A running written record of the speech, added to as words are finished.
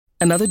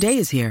Another day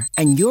is here,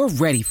 and you're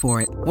ready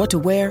for it. What to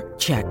wear?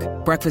 Check.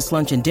 Breakfast,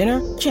 lunch, and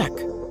dinner? Check.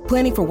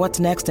 Planning for what's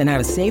next and how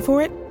to save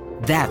for it?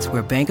 That's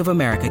where Bank of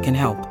America can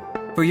help.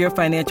 For your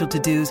financial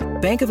to-dos,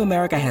 Bank of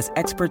America has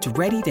experts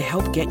ready to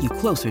help get you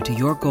closer to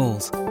your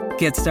goals.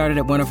 Get started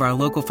at one of our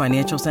local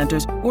financial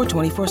centers or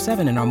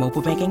 24/7 in our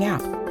mobile banking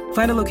app.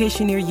 Find a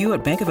location near you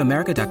at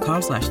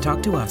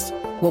bankofamerica.com/talktous.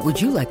 What would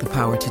you like the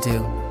power to do?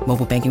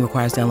 Mobile banking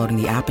requires downloading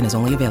the app and is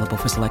only available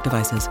for select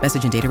devices.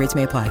 Message and data rates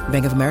may apply.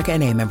 Bank of America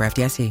NA, member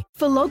FDIC.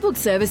 For logbook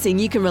servicing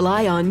you can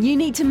rely on, you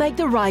need to make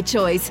the right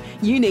choice.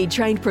 You need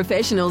trained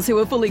professionals who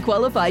are fully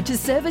qualified to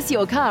service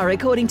your car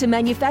according to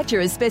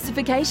manufacturer's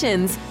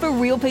specifications. For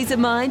real peace of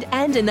mind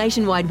and a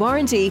nationwide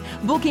warranty,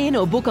 book in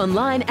or book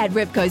online at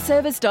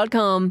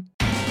repcoservice.com.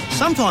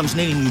 Sometimes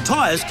needing new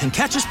tyres can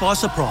catch us by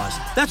surprise.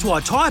 That's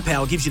why Tyre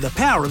Power gives you the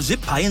power of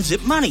Zip Pay and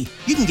Zip Money.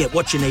 You can get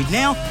what you need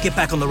now, get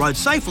back on the road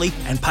safely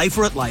and pay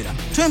for it later.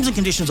 Terms and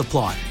conditions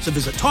apply. So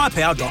visit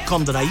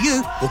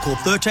tyrepower.com.au or call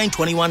 13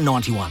 21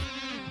 91.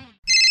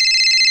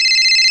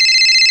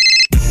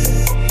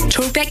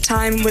 Talkback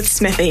Time with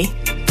Smithy.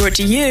 Brought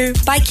to you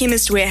by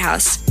Chemist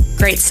Warehouse.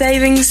 Great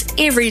savings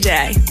every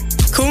day.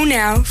 Call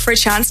now for a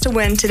chance to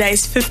win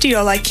today's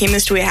 $50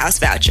 Chemist Warehouse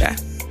voucher.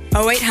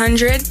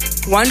 0800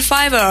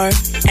 150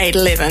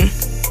 811.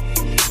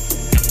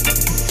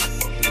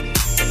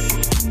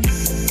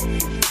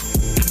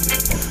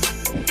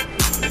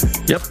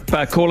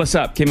 Yep, call us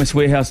up. Chemist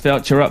Warehouse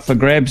voucher up for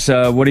grabs.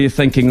 What are you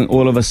thinking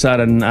all of a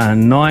sudden?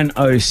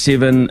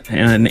 907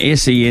 and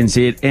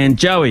SENZ. And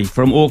Joey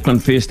from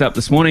Auckland first up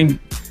this morning.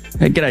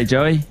 Hey, g'day,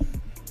 Joey.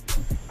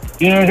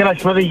 Yeah, g'day,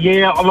 Smithy.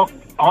 Yeah, look,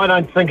 I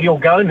don't think he'll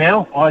go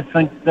now. I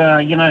think,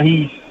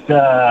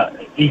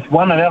 he's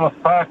won at Ellis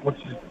Park, which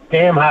is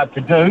damn hard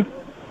to do.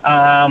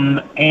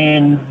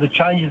 And the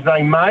changes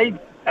they made,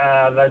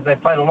 they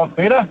played a lot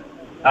better.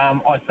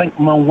 I think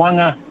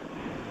Mwanga,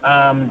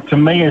 to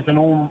me, is an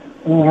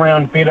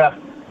all-round better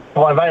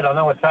 5'8". I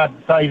know it's hard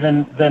to say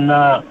than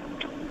the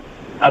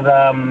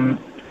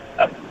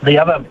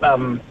other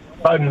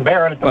Bowden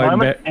Barrett at the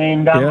moment.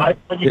 And I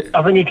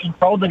think he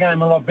controlled the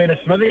game a lot better,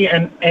 Smithy.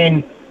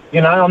 And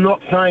you know, I'm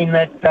not saying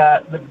that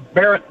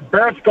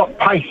Barrett's got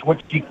pace,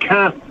 which you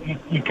can't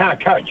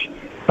coach.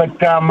 But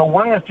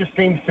Mwanga just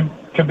seems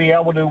to be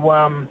able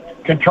to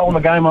control the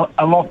game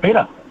a lot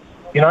better,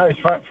 you know,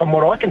 from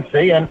what I can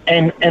see. And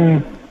they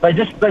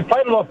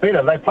played a lot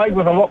better. They played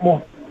with a lot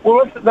more.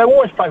 Well, they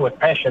always play with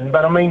passion,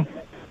 but I mean,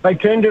 they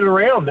turned it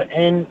around.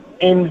 And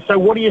so,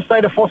 what do you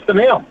say to Foster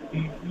now?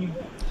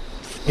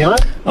 You know?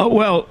 Oh,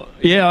 well,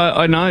 yeah,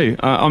 I know.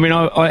 I mean,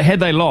 had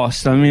they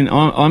lost, I mean,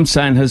 I'm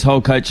saying his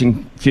whole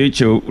coaching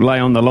future lay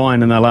on the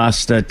line in the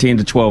last 10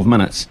 to 12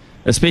 minutes,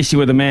 especially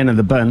with the man in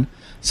the bin.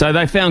 So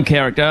they found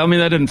character. I mean,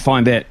 they didn't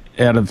find that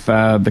out of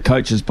the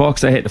coach's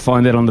box. They had to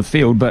find that on the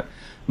field. But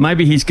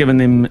maybe he's given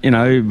them, you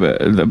know,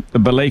 the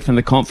belief and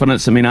the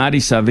confidence. I mean, Ardie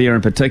Savea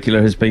in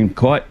particular has been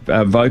quite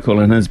vocal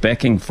in his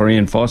backing for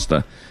Ian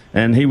Foster.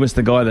 And he was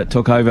the guy that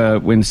took over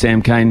when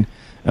Sam Cane,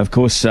 of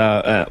course,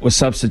 was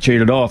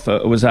substituted off.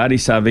 It was Ardie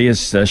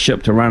Savea's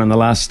ship to run in the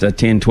last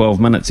 10, 12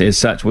 minutes as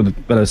such, with a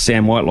bit of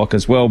Sam Whitelock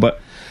as well.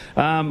 But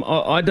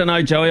I don't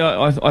know, Joey.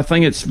 I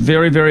think it's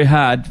very, very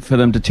hard for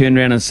them to turn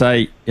around and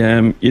say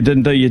you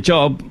didn't do your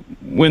job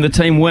when the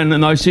team win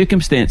in those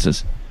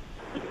circumstances.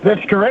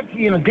 That's correct.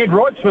 You know, dead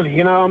right, Smithy.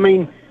 You know, I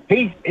mean,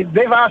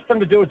 they've asked him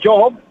to do a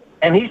job,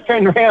 and he's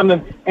turned around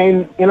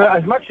and you know,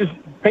 as much as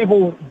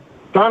people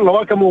don't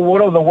like him or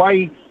whatever, the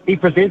way he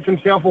presents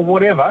himself or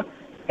whatever,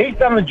 he's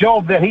done the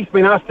job that he's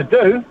been asked to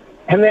do.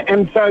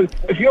 And so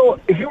if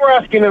you're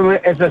asking him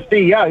as a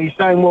CEO, he's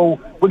saying, well,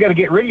 we're going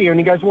to get rid of you, and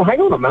he goes, well,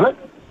 hang on a minute.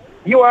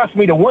 You asked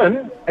me to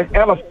win at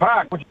Ellis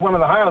Park, which is one of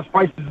the hardest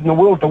places in the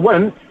world to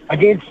win,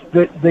 against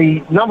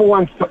the number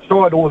one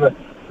side or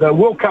the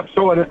World Cup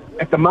side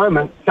at the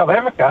moment, South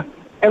Africa,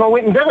 and I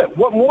went and did it.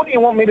 What more do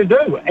you want me to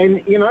do?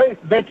 And, you know,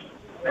 that's,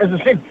 as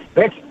I said,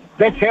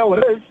 that's how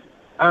it is.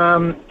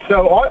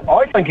 So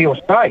I think he'll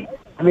stay.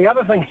 And the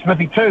other thing,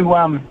 Smithy,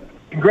 too,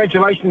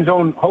 congratulations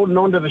on holding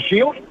on to the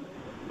Shield.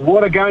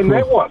 What a game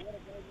that was.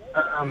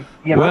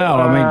 You know,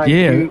 well, I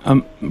mean,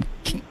 yeah.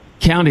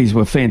 Counties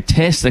were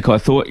fantastic, I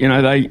thought. You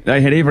know,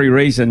 they had every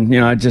reason,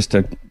 you know, just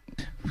to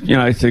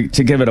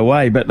give it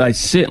away, but they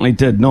certainly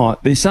did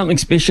not. There's something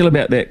special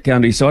about that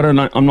county side.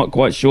 I'm not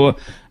quite sure.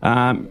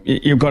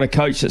 You've got a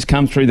coach that's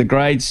come through the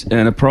grades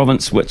in a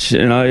province which,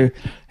 you know,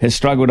 has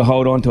struggled to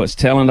hold on to its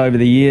talent over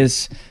the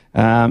years.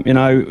 You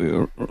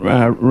know,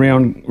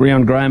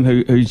 Rion Graham,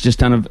 who's just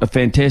done a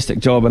fantastic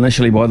job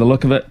initially by the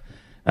look of it.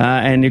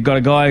 And you've got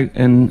a guy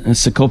in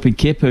Sekope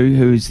Kepu,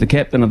 who's the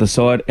captain of the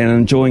side and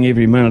enjoying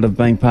every minute of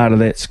being part of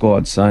that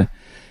squad. So,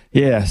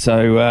 yeah,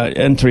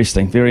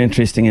 interesting, very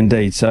interesting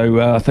indeed.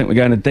 So I think we're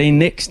going to Dean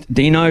next.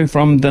 Dino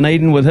from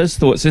Dunedin with his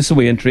thoughts. This will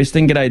be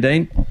interesting. G'day,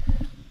 Dean.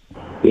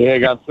 Yeah,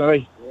 go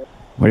Smithy.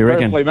 What do you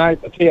reckon? Firstly,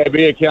 mate, the TAB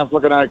account's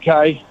looking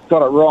okay.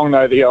 Got it wrong,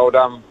 though, the old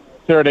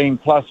 13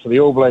 plus for the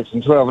All Blacks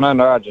and 12 and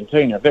under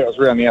Argentina. If that was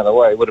around the other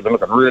way, it would have been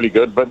looking really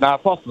good. But,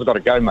 Foster's got to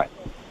go, mate.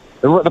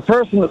 The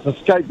person that's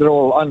escaped it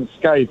all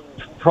unscathed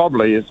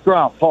probably is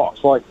Grant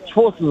Fox. Like,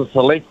 Fox is a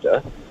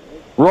selector.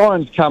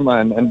 Ryan's come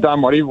in and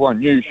done what everyone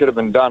knew should have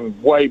been done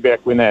way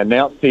back when they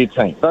announced their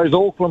team. Those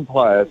Auckland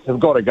players have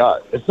got to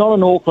go. It's not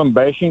an Auckland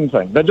bashing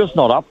thing. They're just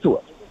not up to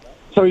it.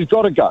 So he's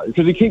got to go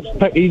because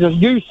he's a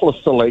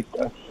useless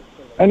selector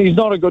and he's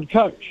not a good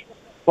coach.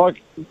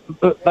 Like,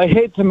 they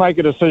had to make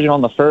a decision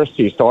on the first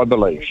test, I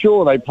believe.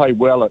 Sure, they played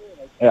well at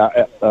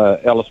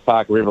Ellis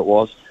Park, wherever it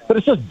was, but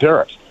it's just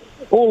dirt.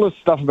 All this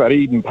stuff about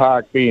Eden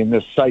Park being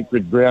this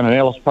sacred ground and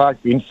Ellis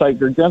Park being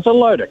sacred ground, it's a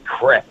load of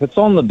crap. It's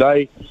on the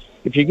day.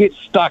 If you get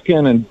stuck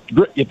in and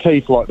grit your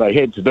teeth like they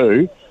had to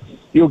do,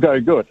 you'll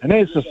go good. And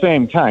as for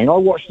Sam Cane, I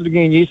watched it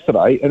again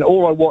yesterday, and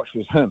all I watched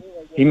was him.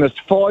 He missed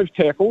 5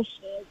 tackles,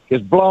 he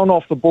was blown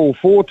off the ball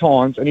 4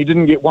 times, and he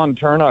didn't get 1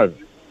 turnover.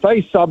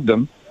 They subbed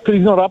him because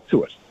he's not up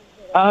to it.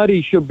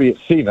 Artie should be at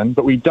 7,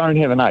 but we don't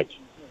have an 8.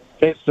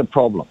 That's the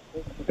problem.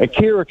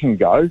 Akira can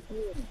go.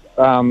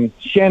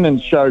 Shannon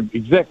showed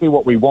exactly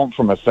what we want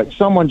from a 6.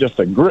 Someone just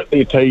to grit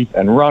their teeth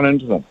and run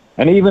into them.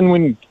 And even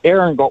when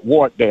Aaron got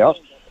wiped out,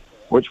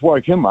 which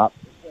woke him up,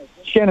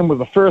 Shannon was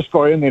the first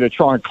guy in there to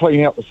try and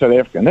clean out the South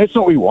African. That's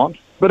what we want,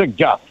 bit of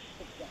guts.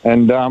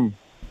 And,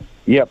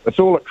 it's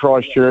all at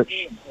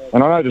Christchurch.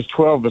 And I know there's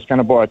 12 that's going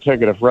to buy a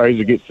ticket if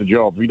Razor gets the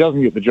job. If he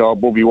doesn't get the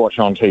job, we'll be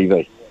watching on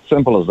TV.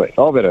 Simple as that.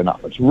 I've had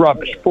enough. It's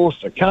rubbish.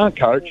 Forster can't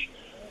coach.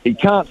 He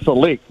can't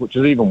select, which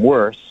is even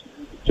worse.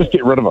 Just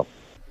get rid of him.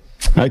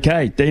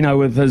 Okay, Dino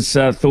with his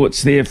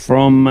thoughts there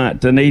from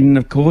Dunedin,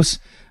 of course.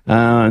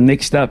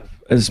 Next up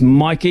is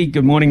Mikey.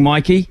 Good morning,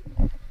 Mikey.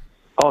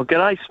 Oh,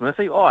 g'day,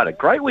 Smithy. I had a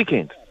great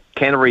weekend.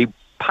 Canterbury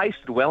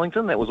pasted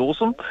Wellington. That was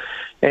awesome.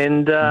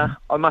 And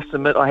I must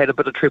admit I had a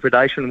bit of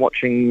trepidation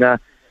watching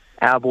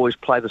our boys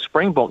play the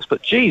Springboks.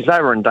 But, geez,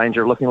 they were in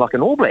danger of looking like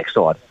an All Black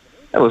side.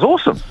 That was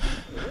awesome.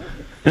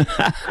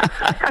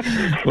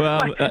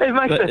 Well,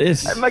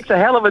 it makes a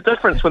hell of a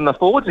difference when the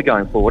forwards are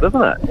going forward,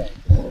 doesn't it?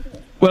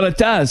 Well, it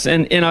does,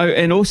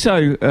 and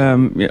also,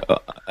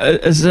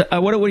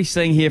 what are we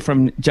seeing here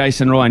from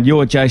Jason Ryan?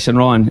 Your Jason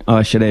Ryan,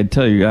 I should add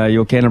too.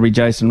 Your Canterbury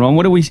Jason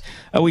Ryan.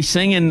 Are we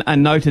seeing a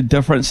noted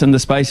difference in the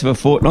space of a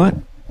fortnight?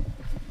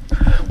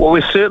 Well,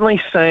 we're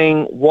certainly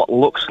seeing what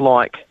looks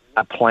like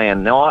a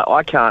plan. Now,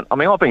 I've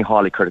been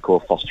highly critical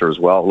of Foster as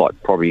well,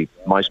 like probably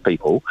most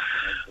people.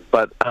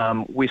 But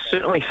we're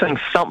certainly seeing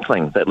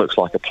something that looks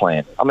like a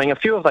plan. I mean, a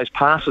few of those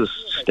passes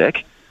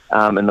stick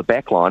in the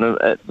back line,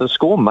 and the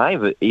score may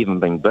have even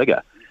been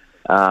bigger.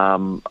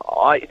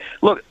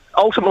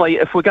 Ultimately,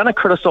 if we're going to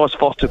criticise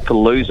Foster for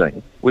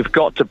losing, we've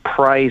got to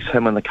praise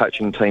him and the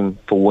coaching team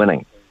for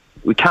winning.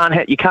 You can't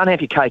have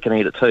your cake and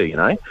eat it too, you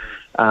know.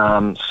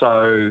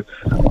 So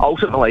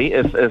ultimately,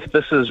 if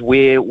this is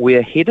where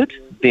we're headed,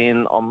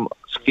 then I'm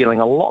feeling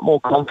a lot more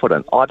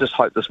confident. I just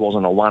hope this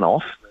wasn't a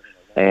one-off.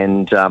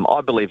 And I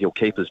believe he'll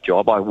keep his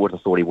job. I would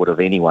have thought he would have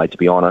anyway, to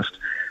be honest.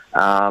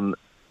 And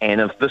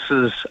if this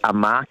is a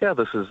marker,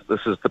 this is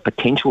the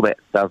potential that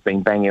they've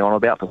been banging on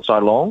about for so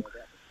long,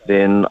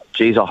 then,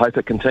 geez, I hope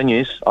it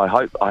continues. I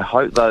hope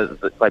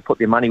that they put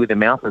their money where their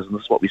mouth is, and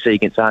this is what we see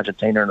against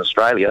Argentina and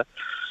Australia.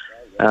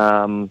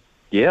 That's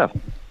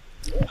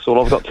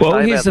all I've got to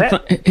say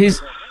about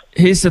that.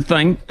 Here's the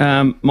thing,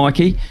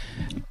 Mikey.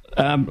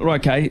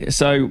 Okay,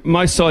 so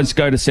most sides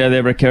go to South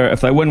Africa.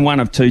 If they win 1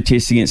 of 2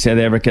 tests against South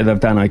Africa, they've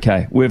done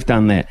okay. We've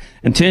done that.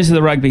 In terms of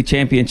the Rugby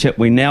Championship,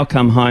 we now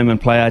come home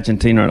and play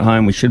Argentina at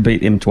home. We should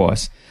beat them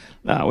twice.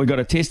 We got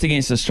a test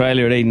against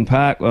Australia at Eden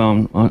Park.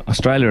 Well,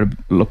 Australia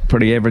looked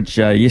pretty average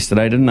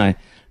yesterday, didn't they?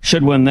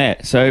 Should win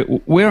that.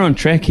 So we're on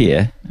track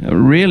here,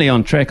 really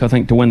on track, I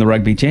think, to win the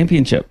Rugby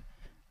Championship.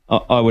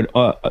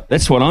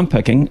 That's what I'm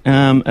picking.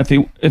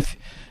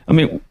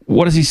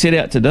 What does he set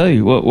out to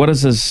do? What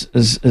is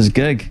his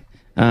gig?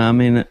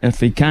 If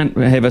he can't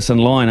have us in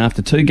line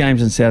after 2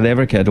 games in South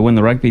Africa to win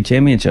the Rugby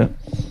Championship,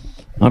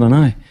 I don't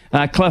know.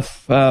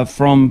 Cliff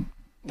from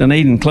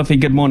Dunedin. Cliffy,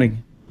 good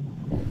morning.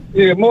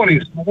 Yeah,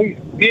 morning.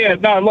 Yeah,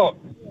 no, look,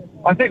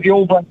 I think the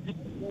All Blacks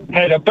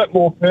had a bit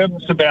more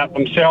purpose about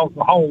themselves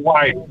the whole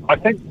way. I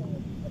think,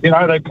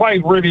 they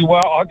played really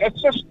well. I'll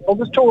just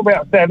talk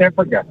about South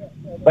Africa.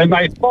 They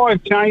made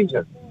 5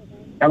 changes,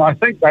 and I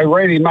think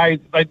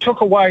they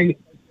took away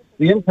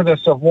the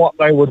impetus of what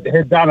they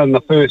had done in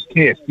the first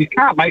test. You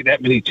can't make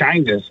that many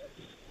changes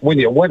when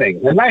you're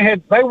winning. And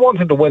they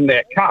wanted to win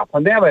that cup,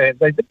 and now they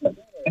didn't.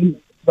 And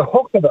the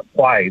hooker that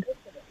played,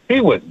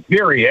 he was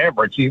very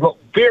average. He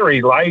looked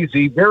very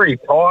lazy, very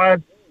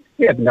tired.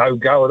 He had no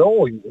go at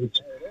all. His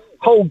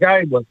whole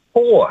game was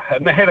poor,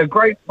 and they had a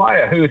great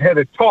player who had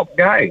a top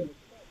game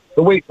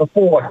the week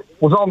before,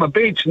 was on the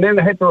bench, and then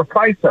they had to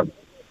replace him.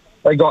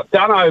 They got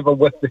done over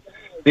with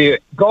the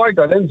guy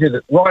got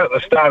injured right at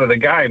the start of the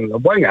game, the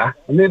winger,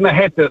 and then they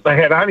had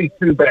only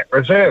 2 back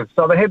reserves,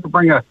 so they had to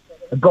bring a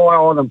guy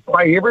on and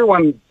play.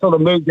 Everyone sort of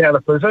moved out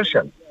of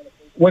position,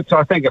 which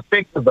I think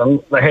affected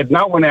them. They had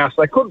no one else.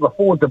 They couldn't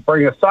afford to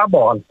bring a sub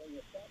on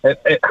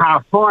at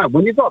half time.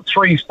 When you've got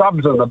 3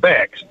 subs in the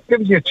backs, it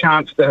gives you a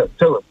chance to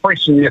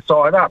freshen your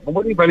side up. But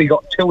when you've only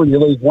got 2 and you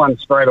lose 1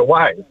 straight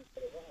away,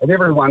 and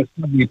everyone's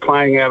suddenly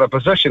playing out of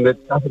position,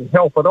 it doesn't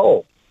help at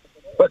all.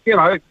 But,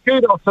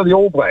 kudos to the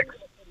All Blacks.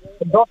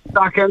 They got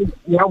stuck in.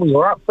 We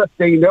were up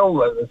 15-0.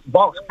 The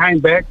Box came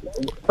back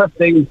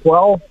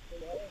 15-12.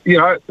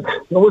 There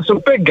was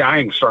some big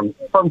games from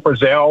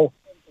Brazil.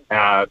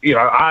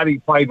 Artie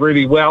played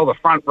really well. The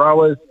front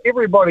rowers,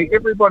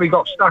 everybody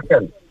got stuck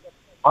in.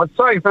 I'd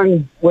say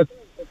things with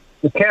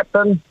the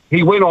captain.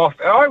 He went off.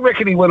 I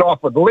reckon he went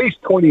off with at least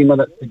 20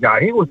 minutes to go.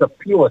 He was a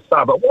pure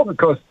sub. It wasn't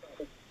because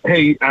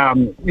he,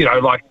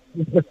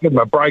 just give him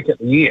a break at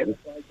the end.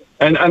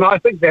 And I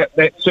think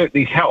that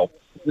certainly helped.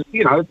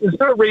 There's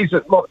no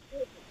reason. Look,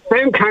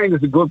 Sam Cane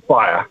is a good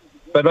player,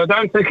 but I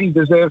don't think he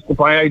deserves to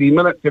play 80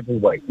 minutes every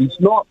week. He's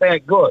not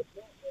that good.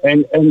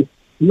 And to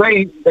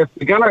me, if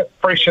you're going to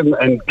freshen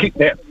and keep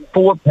that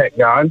forward pack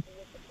going,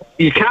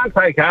 you can't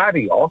take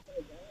Artie off.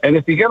 And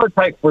if you're going to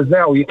take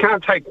Brazil, you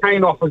can't take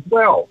Cane off as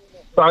well.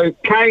 So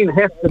Cane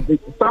has to be,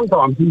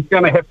 sometimes he's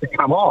going to have to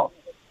come off.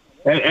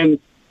 And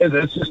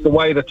it's just the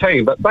way of the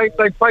team. But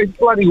they played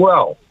bloody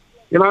well.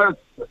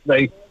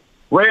 They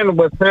ran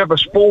with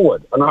purpose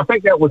forward, and I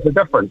think that was the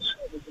difference.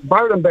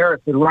 Bowden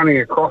Barrett's been running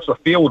across the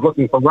field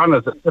looking for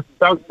runners that just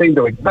don't seem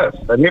to exist,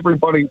 and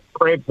everybody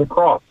grabs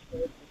across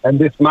and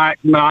just mark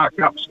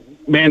up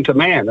man to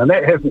man, and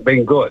that hasn't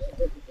been good.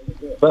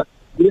 But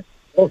yes,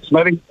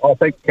 Smitty, I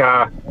think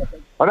I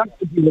don't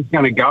think he was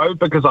going to go,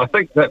 because I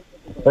think that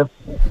if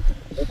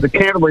the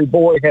Canterbury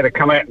boy had to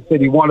come out and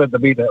said he wanted to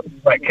be the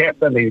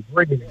captain, he's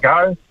ready to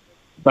go,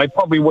 they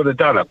probably would have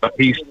done it. But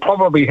he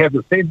probably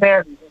hasn't said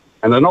that,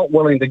 and they're not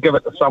willing to give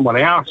it to someone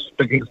else,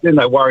 because then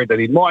they're worried that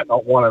he might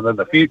not want it in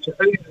the future.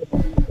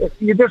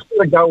 You just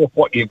got to go with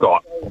what you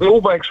got. The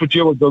All Blacks were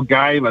due a good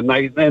game, and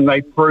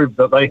they proved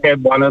that they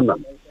had one in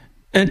them.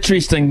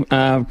 Interesting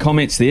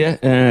comments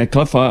there,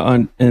 Cliff,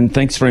 and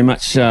thanks very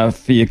much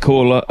for your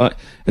call.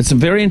 It's a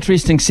very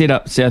interesting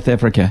setup, South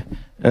Africa,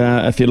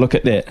 if you look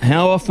at that.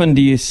 How often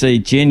do you see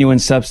genuine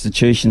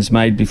substitutions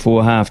made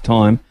before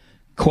half-time?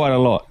 Quite a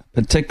lot,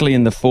 particularly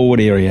in the forward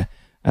area.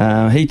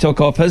 He took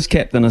off his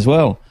captain as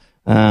well,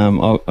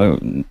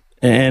 and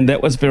that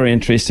was very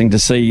interesting to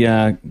see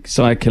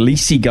Siya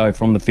Kolisi go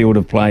from the field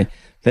of play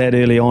that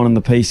early on in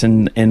the piece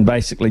and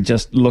basically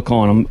just look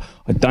on.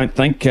 I don't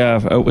think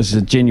it was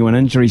a genuine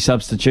injury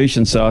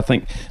substitution, so I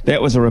think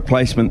that was a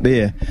replacement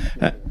there.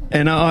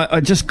 And I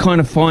just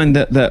kind of find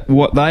that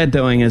what they're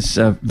doing is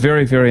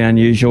very, very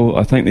unusual.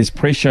 I think there's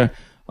pressure,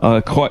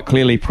 quite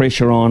clearly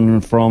pressure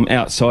on from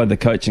outside the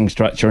coaching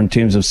structure in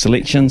terms of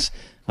selections.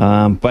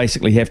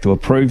 Basically have to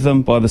approve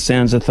them by the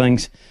sounds of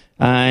things.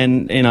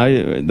 And,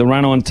 the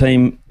run-on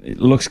team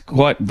looks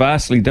quite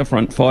vastly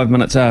different 5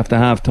 minutes after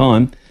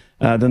half-time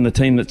than the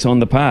team that's on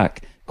the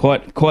park.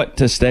 Quite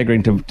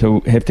staggering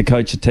to have to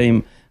coach a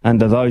team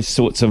under those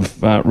sorts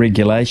of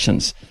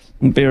regulations.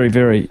 Very,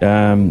 very,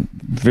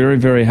 very,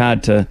 very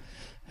hard to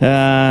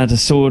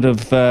sort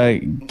of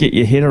get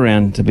your head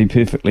around, to be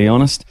perfectly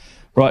honest.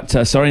 Right,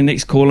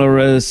 next caller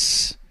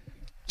is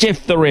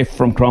Jeff the Ref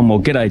from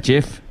Cromwell. G'day,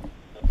 Jeff.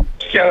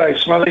 G'day,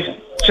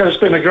 Smithy. So it's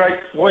been a great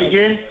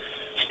weekend.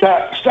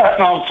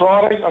 Starting on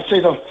Friday, I see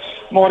the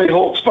mighty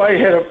Hawke's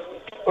Bay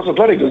it was a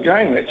bloody good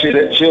game, actually,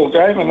 that Shield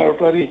game, and the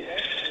bloody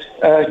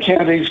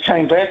counties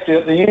came back there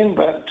at the end,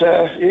 but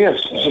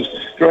yes, it was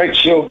a great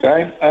Shield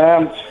game.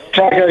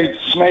 Targo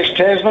smashed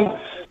Tasman.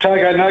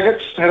 Targo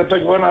Nuggets had a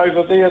big win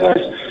over there,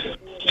 those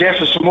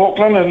Jaffers from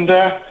Auckland, and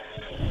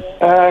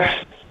so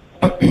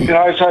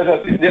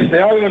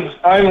the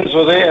Omens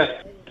were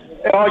there.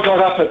 And I got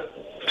up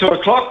at 2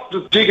 o'clock.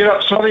 Did you get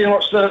up, Smithy, and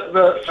watch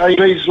the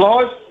ABs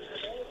live?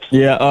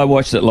 Yeah, I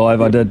watched it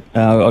live. I did.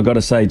 I got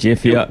to say,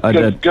 Jeff, I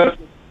did.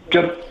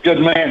 Good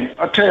man.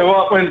 I tell you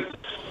what,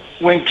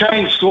 when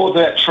Cane scored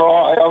that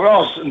try, I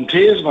was in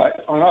tears, mate.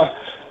 I know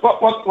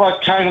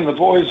what Cane and the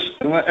boys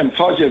and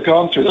Fudgy have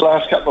gone through the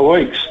last couple of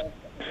weeks.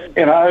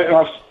 And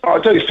I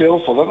do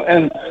feel for them.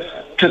 And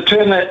to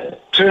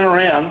turn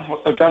around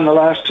what they've done the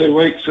last 2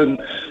 weeks and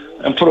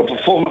put a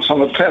performance on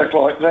the paddock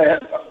like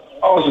that,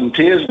 I was in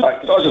tears,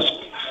 mate.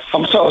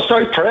 I'm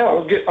so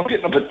proud. I'm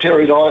getting a bit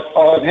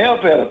teary-eyed now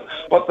about it,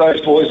 what those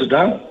boys have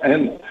done.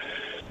 And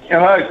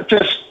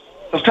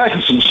they've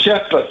taken some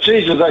shit, but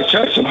Jesus, they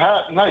showed some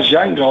heart. And those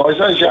young guys,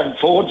 those young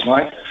forwards,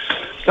 mate,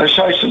 they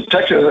showed some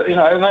particular,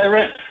 and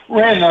they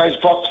ran those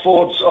box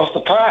forwards off the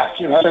park.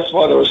 That's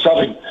why they were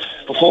subbing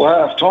before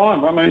half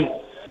time. I mean,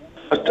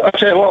 I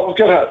tell you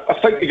what, I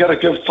think you've got to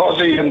give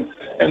Fozzie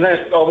and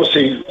that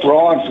obviously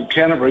Ryan from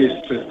Canterbury,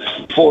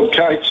 the forward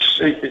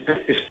coach.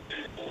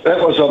 That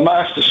was a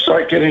master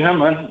stroke getting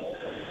him in,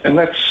 and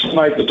that's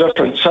made the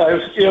difference. So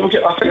yeah,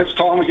 I think it's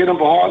time to get him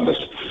behind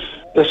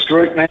this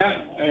group now,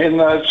 and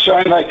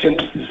showing they can,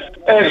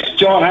 as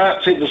John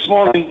Hart said this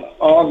morning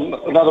on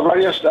another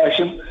radio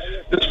station,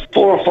 there's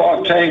 4 or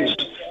 5 teams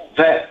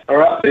that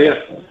are up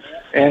there,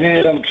 and any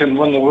of them can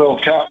win the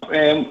World Cup.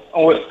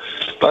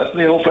 But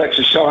the All Blacks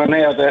are showing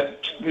now that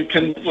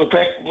we're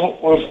back.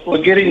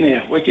 We're getting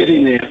there. We're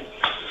getting there.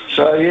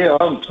 So yeah,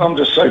 I'm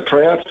just so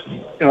proud,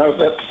 of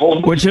that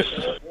performance.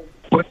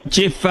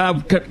 Jeff,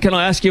 can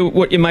I ask you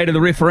what you made of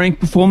the refereeing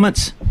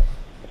performance?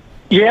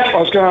 Yeah, I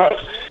was going to.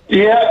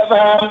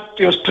 Yeah,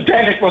 he was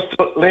pedantic with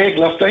the leg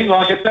lifting.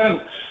 Like it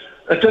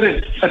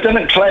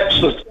didn't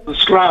collapse the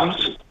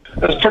scrums.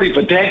 It was pretty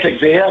pedantic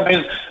there. I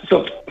mean,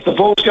 if the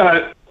ball's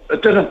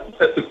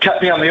it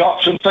cut down the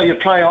option, so you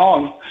play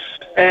on.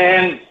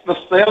 And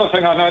the other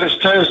thing I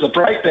noticed too is the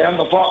breakdown,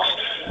 the box,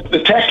 the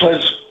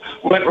tacklers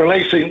weren't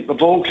releasing the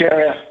ball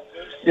carrier,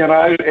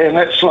 and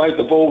that slowed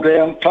the ball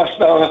down. Plus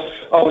they were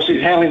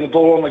obviously handling the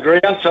ball on the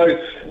ground, so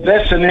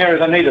that's an area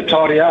they need to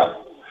tidy up.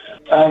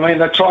 I mean,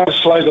 they're trying to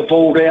slow the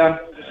ball down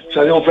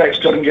so the All Blacks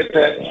couldn't get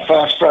that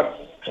fast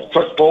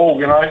foot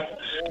ball,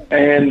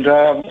 and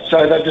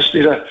so they just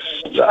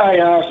the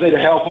ARs need to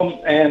help them,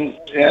 and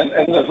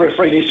the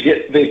referee needs to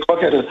get there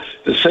quicker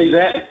to see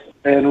that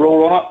and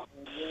rule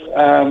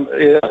on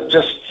it.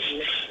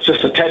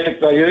 Just a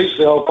tactic they use,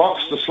 the old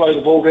box, to slow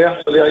the ball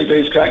down so the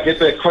ABs can't get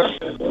that quick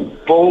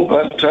ball.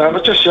 But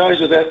it just shows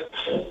you that,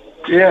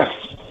 yeah.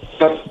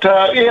 But,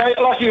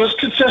 like he was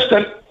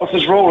consistent with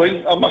his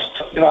ruling.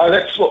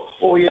 That's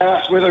all you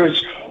ask, whether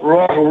it's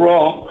right or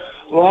wrong,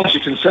 as long as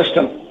you're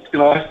consistent,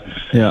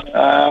 Yeah.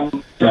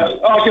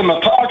 I'll give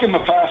him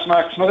a pass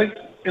mark, Smithy,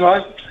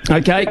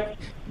 Okay.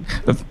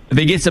 If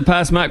he gets a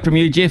pass mark from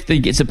you, Jeff, he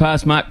gets a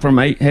pass mark from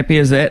me. Happy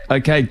as that.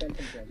 Okay.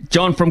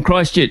 John from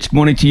Christchurch.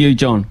 Morning to you,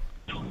 John.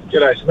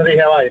 G'day, Smithy.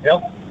 How are you,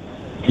 pal?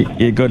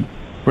 Yeah, good.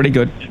 Pretty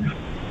good.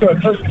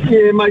 Good.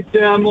 Yeah, mate,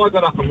 I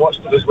got up and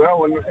watched it as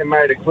well and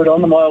made a quid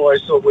on them. I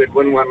always thought we'd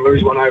win one,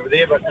 lose one over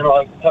there, but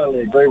I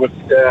totally agree with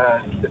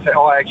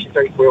I actually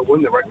think we'll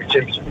win the Rugby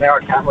Championship now.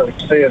 I can't really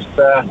see us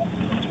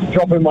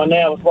dropping one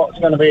now with what's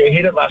going to be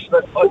ahead of us.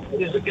 But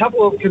there's a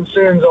couple of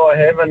concerns I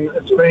have, and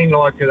it's been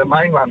like the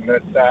main one,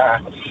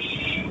 that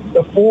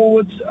the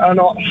forwards are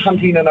not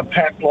hunting in a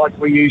pack like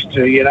we used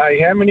to.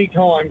 How many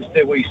times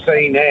do we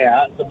see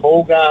now the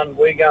ball going,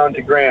 we're going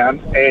to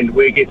ground, and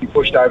we're getting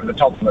pushed over the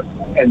top of it,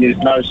 and there's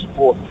no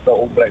support for the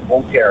All Black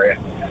ball carrier,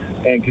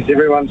 and because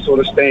everyone's sort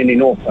of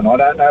standing off, and I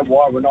don't know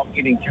why we're not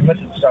getting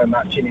committed so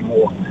much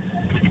anymore.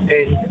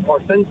 And I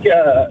think,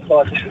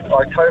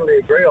 I totally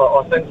agree.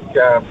 I think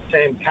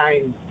Sam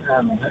Cane,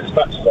 as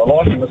much as I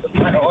like him as a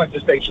player, I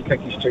just actually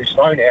think he's too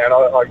slow now,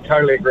 and I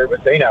totally agree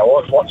with Dino. I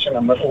was watching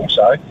him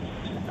also.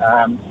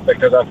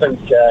 Because I think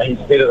he's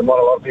better than what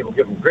a lot of people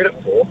give him credit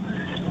for.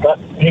 But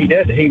he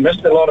did. He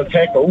missed a lot of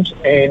tackles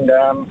and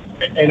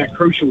at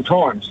crucial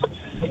times.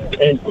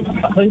 And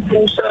I think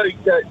also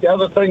the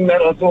other thing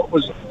that I thought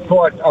was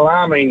quite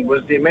alarming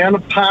was the amount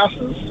of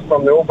passes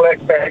from the All Black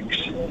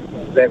backs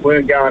that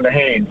weren't going to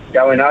hand,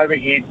 going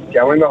overhead,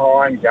 going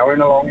behind, going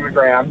along the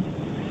ground.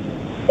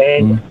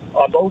 And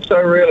I'd also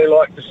really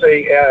like to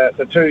see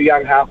the two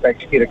young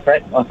halfbacks get a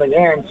crack. I think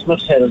Aaron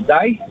Smith's had his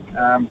day.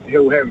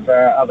 He'll have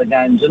other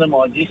games in him,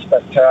 I guess,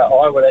 but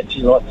I would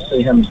actually like to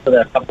see him spit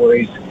a couple of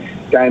these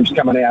games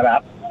coming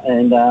up,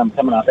 and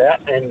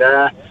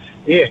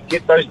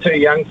get those two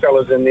young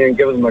fellas in there and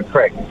give them a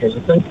crack, because I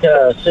think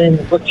seeing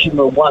Richie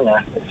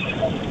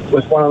Mwanga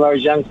with one of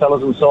those young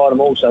fellas inside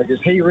him also,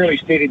 because he really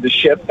steadied the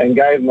ship and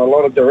gave them a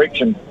lot of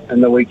direction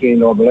in the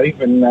weekend, I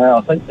believe, and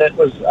I think that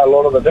was a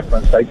lot of the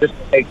difference. They just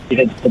actually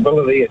had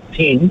stability at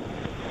 10,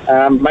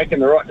 making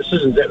the right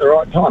decisions at the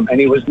right time, and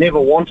he was never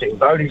wanting.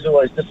 Bodie's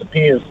always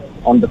disappears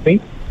on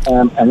defence,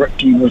 and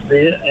Richie was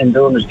there and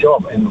doing his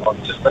job, and I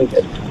just think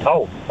it's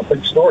a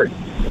big story.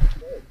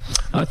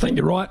 I think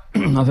you're right.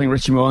 I think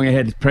Richie Mwanga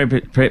had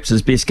perhaps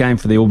his best game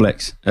for the All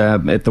Blacks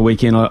at the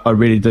weekend. I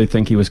really do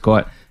think he was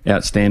quite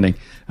outstanding.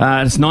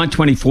 It's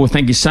 9:24.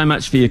 Thank you so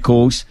much for your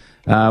calls.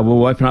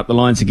 We'll open up the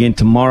lines again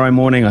tomorrow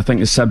morning. I think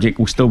the subject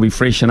will still be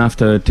fresh enough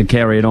to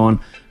carry it on.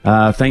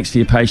 Thanks for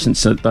your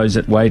patience, those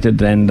that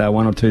waited, and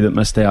one or two that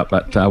missed out,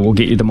 but we'll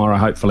get you tomorrow,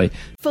 hopefully.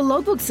 For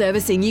logbook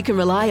servicing you can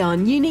rely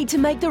on, you need to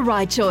make the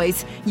right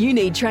choice. You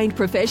need trained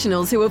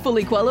professionals who are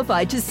fully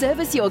qualified to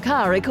service your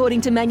car according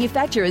to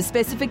manufacturer's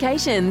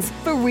specifications.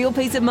 For real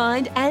peace of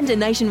mind and a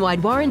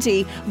nationwide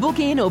warranty, book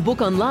in or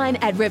book online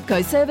at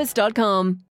repcoservice.com.